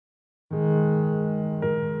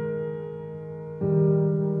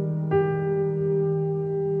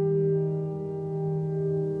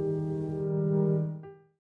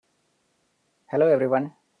Hello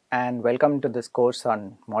everyone and welcome to this course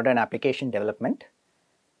on modern application development.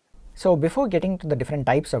 So before getting to the different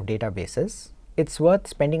types of databases, it's worth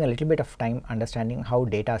spending a little bit of time understanding how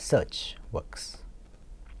data search works.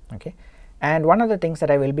 Okay, and one of the things that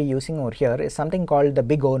I will be using over here is something called the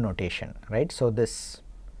big O notation, right? So this,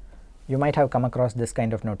 you might have come across this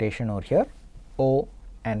kind of notation over here, O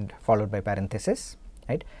and followed by parenthesis,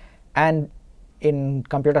 right? And in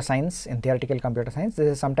computer science, in theoretical computer science, this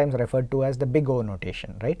is sometimes referred to as the big O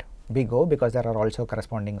notation, right? Big O, because there are also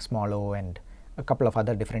corresponding small o and a couple of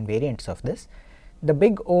other different variants of this. The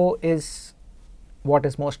big O is what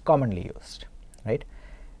is most commonly used, right?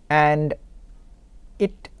 And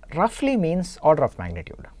it roughly means order of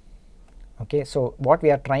magnitude. Okay, so what we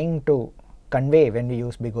are trying to convey when we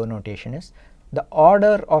use big O notation is the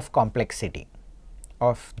order of complexity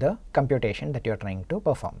of the computation that you are trying to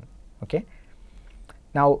perform. Okay.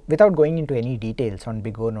 Now, without going into any details on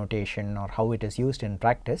big O notation or how it is used in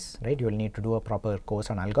practice, right, you will need to do a proper course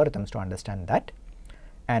on algorithms to understand that,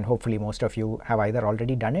 and hopefully most of you have either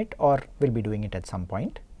already done it or will be doing it at some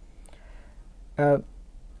point.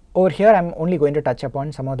 Over here I am only going to touch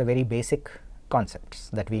upon some of the very basic concepts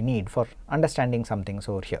that we need for understanding some things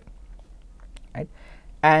over here, right?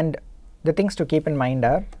 And the things to keep in mind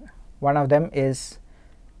are, one of them is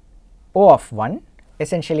O of 1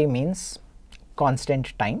 essentially means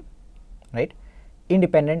constant time, right,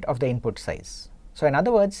 independent of the input size. So in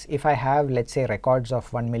other words, if I have, let's say, records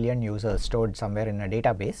of 1 million users stored somewhere in a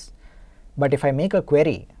database, but if I make a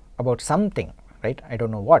query about something, right, I don't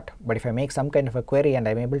know what, but if I make some kind of a query and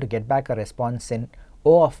I'm able to get back a response in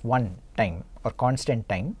O of 1 time or constant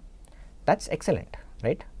time, that's excellent,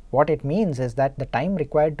 right? What it means is that the time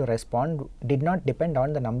required to respond did not depend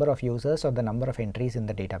on the number of users or the number of entries in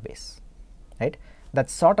the database, right?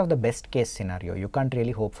 That's sort of the best case scenario. You can't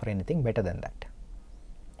really hope for anything better than that.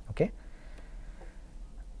 Okay,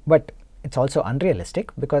 but it's also unrealistic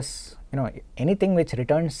because, you know, anything which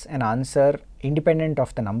returns an answer independent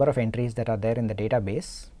of the number of entries that are there in the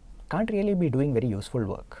database can't really be doing very useful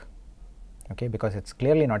work. Okay, because it's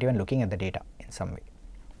clearly not even looking at the data in some way.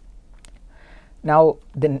 Now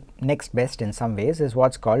the next best in some ways is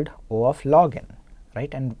what's called O of log n,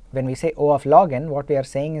 right? And when we say O of log n, what we are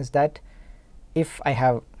saying is that if I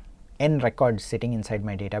have n records sitting inside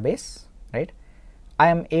my database, right, I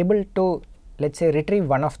am able to, let's say, retrieve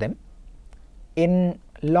one of them in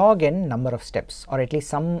log n number of steps, or at least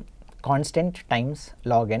some constant times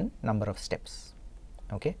log n number of steps.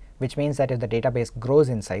 Okay, which means that if the database grows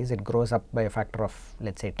in size, it grows up by a factor of,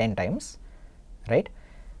 let's say, 10 times, right,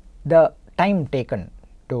 the time taken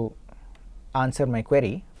to answer my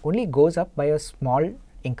query only goes up by a small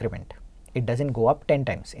increment. It doesn't go up 10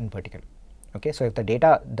 times in particular. Okay, so if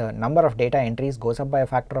the number of data entries goes up by a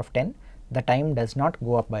factor of 10, the time does not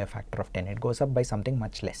go up by a factor of 10, it goes up by something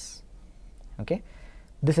much less. Okay,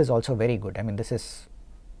 this is also very good. I mean, this is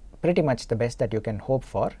pretty much the best that you can hope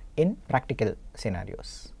for in practical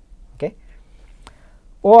scenarios. Okay,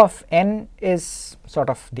 O of n is sort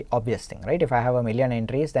of the obvious thing, right? If I have a million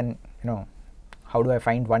entries, then, you know, how do I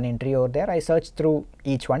find one entry over there? I search through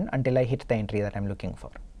each one until I hit the entry that I'm looking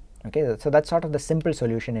for. Okay, so that's sort of the simple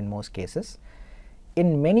solution in most cases.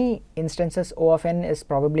 In many instances, O of n is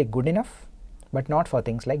probably good enough, but not for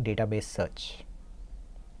things like database search.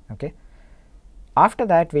 Okay, after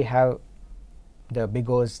that we have the big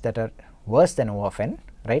O's that are worse than O of n,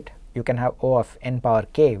 right? You can have O of n power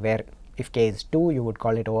k, where if k is 2, you would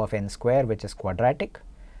call it O of n square, which is quadratic.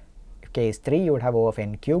 If k is 3, you would have O of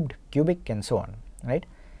n cubed, cubic, and so on, right?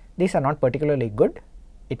 These are not particularly good.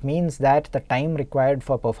 It means that the time required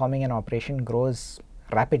for performing an operation grows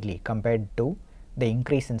rapidly compared to the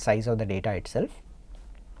increase in size of the data itself,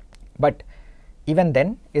 but even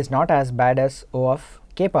then is not as bad as O of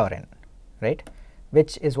k power n, right,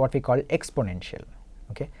 which is what we call exponential.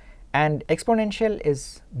 Okay, and exponential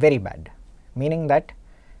is very bad, meaning that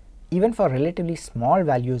even for relatively small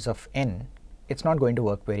values of n, it's not going to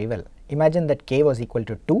work very well. Imagine that k was equal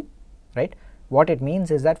to 2, right? What it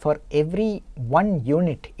means is that for every 1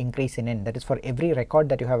 unit increase in n, that is for every record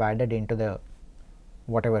that you have added into the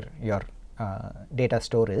whatever your data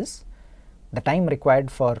store is, the time required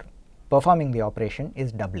for performing the operation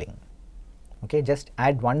is doubling. Okay, just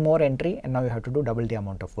add one more entry and now you have to do double the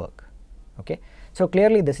amount of work. Okay, so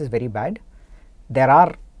clearly this is very bad. There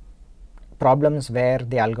are problems where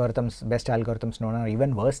the algorithms, best algorithms known, are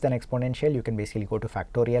even worse than exponential. You can basically go to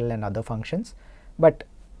factorial and other functions, but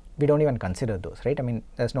we don't even consider those, right? I mean,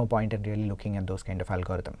 there's no point in really looking at those kind of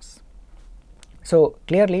algorithms. So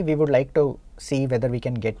clearly we would like to see whether we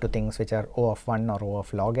can get to things which are O of 1 or O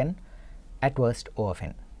of log n, at worst O of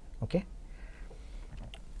n. Okay,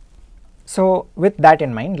 So with that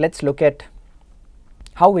in mind, let's look at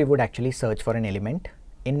how we would actually search for an element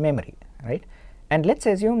in memory, right? And let's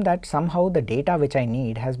assume that somehow the data which I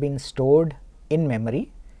need has been stored in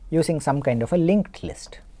memory using some kind of a linked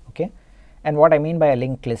list, okay? And what I mean by a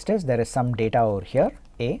linked list is there is some data over here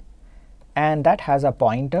A, and that has a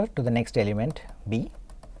pointer to the next element B,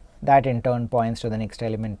 that in turn points to the next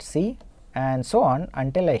element C, and so on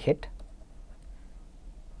until I hit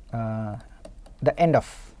the end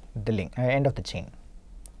of the link, end of the chain.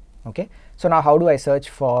 Okay. So now how do I search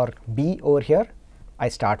for B over here? I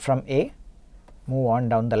start from A, move on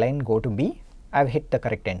down the line, go to B. I've hit the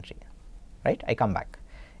correct entry, right? I come back.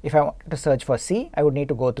 If I want to search for C, I would need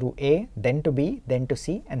to go through A, then to B, then to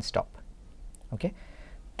C, and stop. Okay.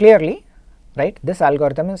 Clearly, right, this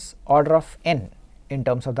algorithm is order of n in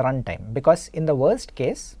terms of the runtime, because in the worst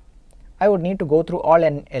case, I would need to go through all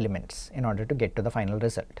n elements in order to get to the final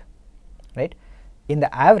result, right? In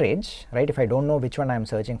the average, right, if I don't know which one I am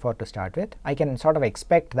searching for to start with, I can sort of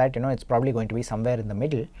expect that, you know, it's probably going to be somewhere in the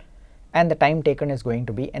middle, and the time taken is going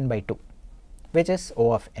to be n by 2, which is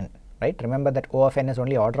O of n, right? Remember that O of n is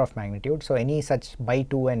only order of magnitude, so any such by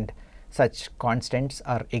 2 and such constants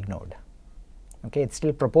are ignored. Okay, it's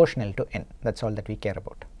still proportional to n, that's all that we care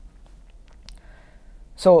about.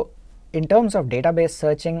 So in terms of database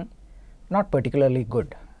searching, not particularly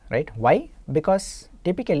good, right? Why? Because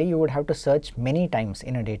typically you would have to search many times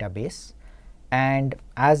in a database, and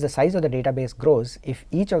as the size of the database grows, if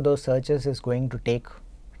each of those searches is going to take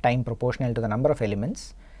time proportional to the number of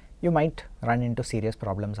elements, you might run into serious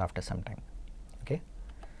problems after some time. Okay.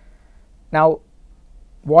 Now,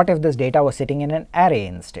 what if this data was sitting in an array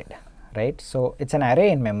instead, right? So it's an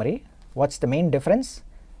array in memory. What's the main difference?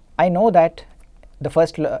 I know that the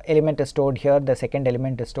first element is stored here, the second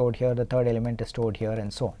element is stored here, the third element is stored here,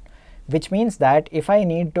 and so on. Which means that if I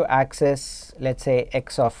need to access, let's say,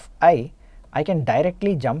 x of I, I can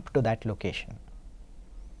directly jump to that location.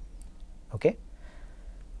 Okay.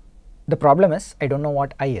 The problem is I don't know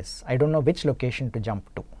what I is. I don't know which location to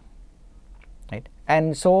jump to, right?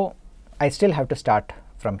 And so I still have to start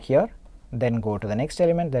from here, then go to the next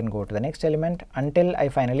element, then go to the next element until I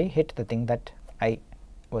finally hit the thing that I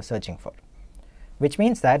was searching for. Which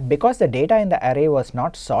means that because the data in the array was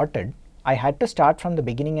not sorted, I had to start from the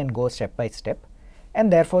beginning and go step by step,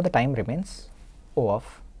 and therefore the time remains O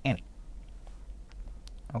of n.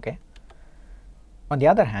 Okay. On the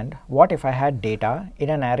other hand, what if I had data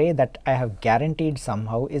in an array that I have guaranteed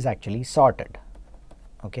somehow is actually sorted?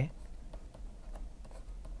 Okay.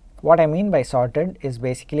 What I mean by sorted is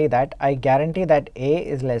basically that I guarantee that A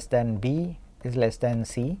is less than B is less than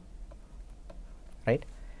C, right?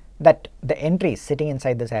 That the entries sitting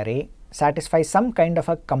inside this array satisfy some kind of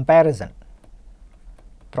a comparison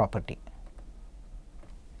property.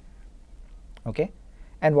 Okay.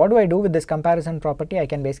 And what do I do with this comparison property? I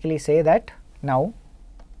can basically say that now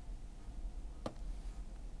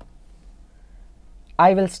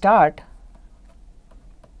I will start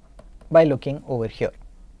by looking over here,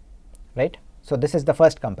 right? So this is the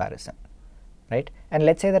first comparison, right? And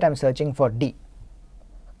let's say that I'm searching for D,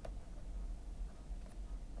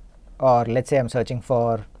 or let's say I'm searching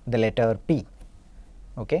for the letter P.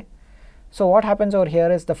 Okay. So what happens over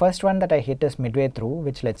here is the first one that I hit is midway through,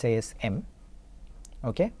 which let's say is M.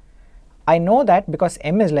 Okay. I know that because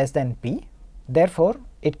M is less than P, therefore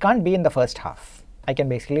it can't be in the first half. I can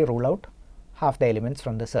basically rule out half the elements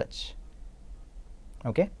from the search.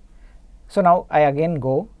 Okay. So now I again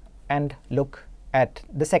go and look at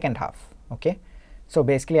the second half. Okay. So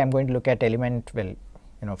basically I'm going to look at element, well,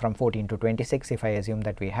 you know, from 14 to 26 if I assume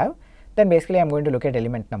that we have, then basically I'm going to look at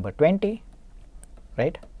element number 20,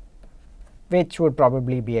 right, which would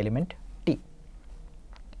probably be element T.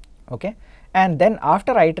 Okay. And then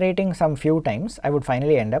after iterating some few times, I would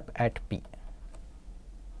finally end up at P.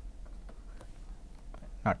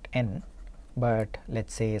 Not N, but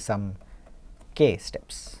let's say some K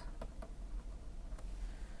steps.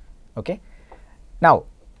 Okay. Now,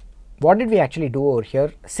 what did we actually do over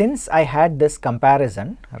here? Since I had this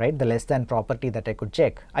comparison, right, the less than property that I could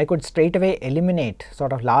check, I could straight away eliminate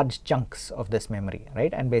sort of large chunks of this memory,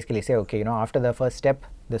 right, and basically say, okay, you know, after the first step,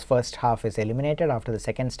 this first half is eliminated, after the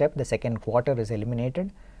second step, the second quarter is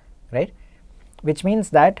eliminated, right, which means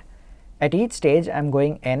that at each stage I'm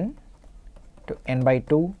going n to n by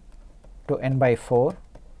 2 to n by 4,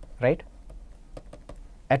 right.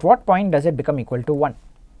 At what point does it become equal to 1?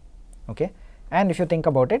 Okay. And if you think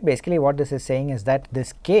about it, basically what this is saying is that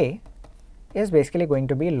this k is basically going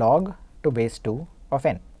to be log to base 2 of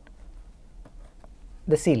n,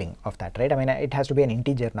 the ceiling of that, right? I mean, it has to be an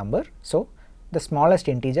integer number, so the smallest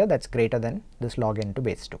integer that's greater than this log n to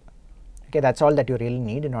base 2. Okay, that's all that you really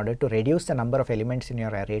need in order to reduce the number of elements in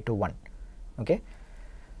your array to 1. Okay.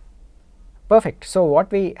 Perfect. So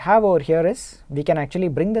what we have over here is we can actually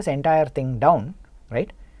bring this entire thing down,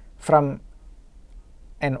 right, from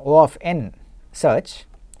an O of n search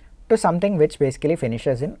to something which basically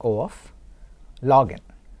finishes in O of log n,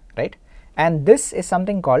 right, and this is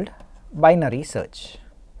something called binary search,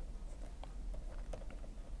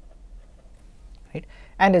 right,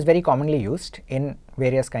 and is very commonly used in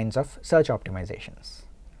various kinds of search optimizations.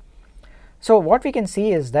 So what we can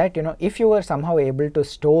see is that, you know, if you were somehow able to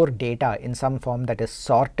store data in some form that is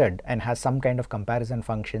sorted and has some kind of comparison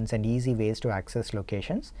functions and easy ways to access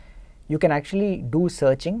locations, you can actually do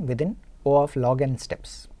searching within O of log n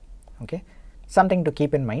steps. Okay, something to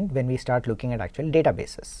keep in mind when we start looking at actual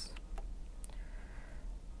databases.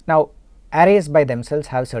 Now, arrays by themselves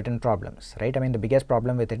have certain problems, right? I mean, the biggest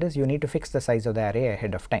problem with it is you need to fix the size of the array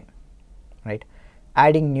ahead of time, right?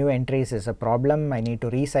 Adding new entries is a problem. I need to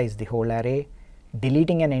resize the whole array.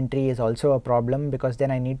 Deleting an entry is also a problem because then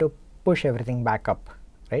I need to push everything back up,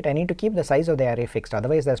 right? I need to keep the size of the array fixed,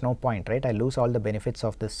 otherwise there's no point, right? I lose all the benefits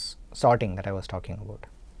of this sorting that I was talking about.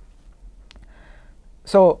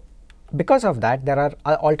 So because of that, there are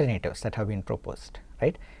alternatives that have been proposed,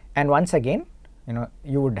 right? And once again, you know,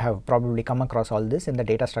 you would have probably come across all this in the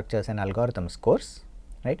data structures and algorithms course,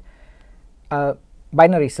 right?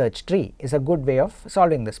 Binary search tree is a good way of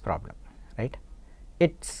solving this problem, right?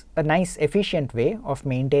 It's a nice efficient way of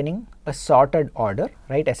maintaining a sorted order,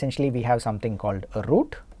 right? Essentially we have something called a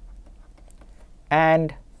root,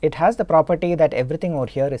 and it has the property that everything over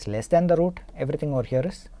here is less than the root, everything over here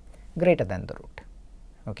is greater than the root.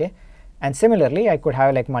 Okay, and similarly I could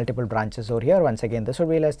have like multiple branches over here. Once again, this would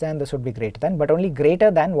be less than, this would be greater than, but only greater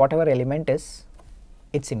than whatever element is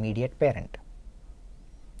its immediate parent.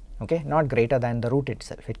 Okay, not greater than the root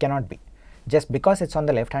itself. It cannot be. Just because it's on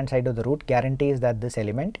the left hand side of the root guarantees that this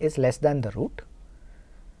element is less than the root,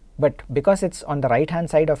 but because it's on the right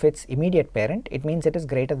hand side of its immediate parent, it means it is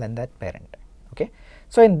greater than that parent. Okay,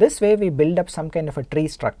 so in this way we build up some kind of a tree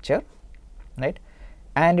structure, right,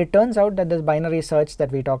 and it turns out that this binary search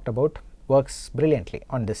that we talked about works brilliantly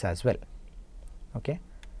on this as well. Okay.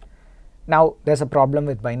 Now there's a problem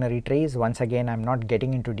with binary trees. Once again, I'm not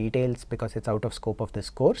getting into details because it's out of scope of this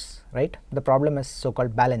course, right? The problem is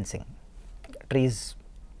so-called balancing. Trees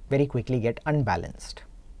very quickly get unbalanced,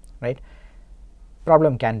 right?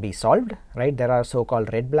 Problem can be solved, right? There are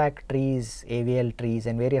so-called red-black trees, AVL trees,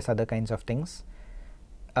 and various other kinds of things.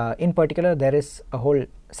 In particular, there is a whole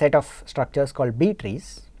set of structures called B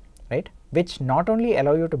trees, right, which not only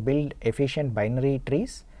allow you to build efficient binary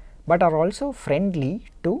trees, but are also friendly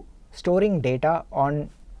to storing data on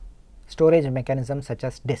storage mechanisms such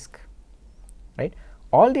as disk, right.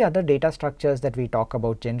 All the other data structures that we talk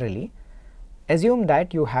about generally assume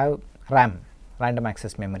that you have RAM, random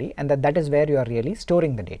access memory, and that is where you are really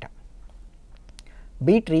storing the data.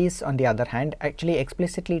 B trees, on the other hand, actually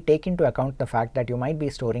explicitly take into account the fact that you might be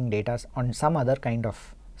storing data on some other kind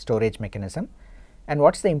of storage mechanism. And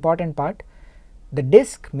what's the important part? The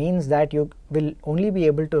disk means that you will only be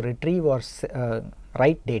able to retrieve or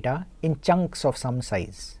write data in chunks of some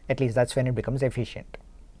size. At least that's when it becomes efficient.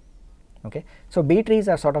 Okay, so B trees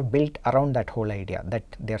are sort of built around that whole idea that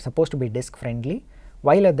they are supposed to be disk friendly,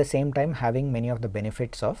 while at the same time having many of the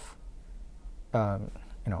benefits of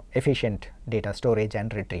efficient data storage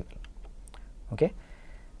and retrieval. Okay,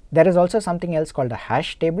 there is also something else called a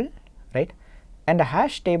hash table, right? And a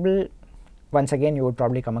hash table, once again, you would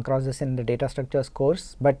probably come across this in the data structures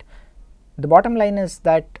course, but the bottom line is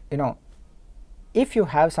that, you know, if you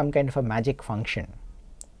have some kind of a magic function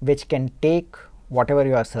which can take whatever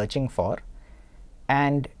you are searching for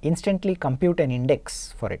and instantly compute an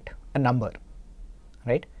index for it, a number,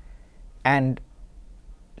 right? And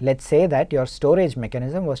let's say that your storage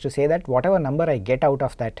mechanism was to say that whatever number I get out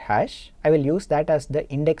of that hash, I will use that as the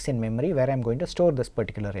index in memory where I'm going to store this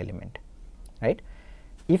particular element, right?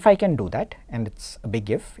 If I can do that, and it's a big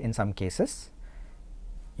if in some cases,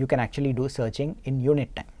 you can actually do searching in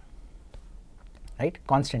unit time, right?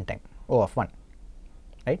 Constant time, O of 1,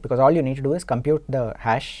 right? Because all you need to do is compute the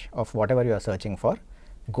hash of whatever you are searching for,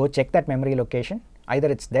 go check that memory location, either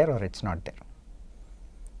it's there or it's not there.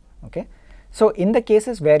 Okay. So in the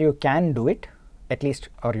cases where you can do it, at least,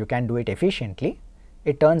 or you can do it efficiently,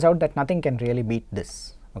 it turns out that nothing can really beat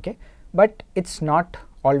this. Okay. But it's not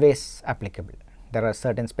always applicable. There are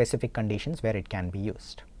certain specific conditions where it can be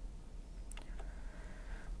used.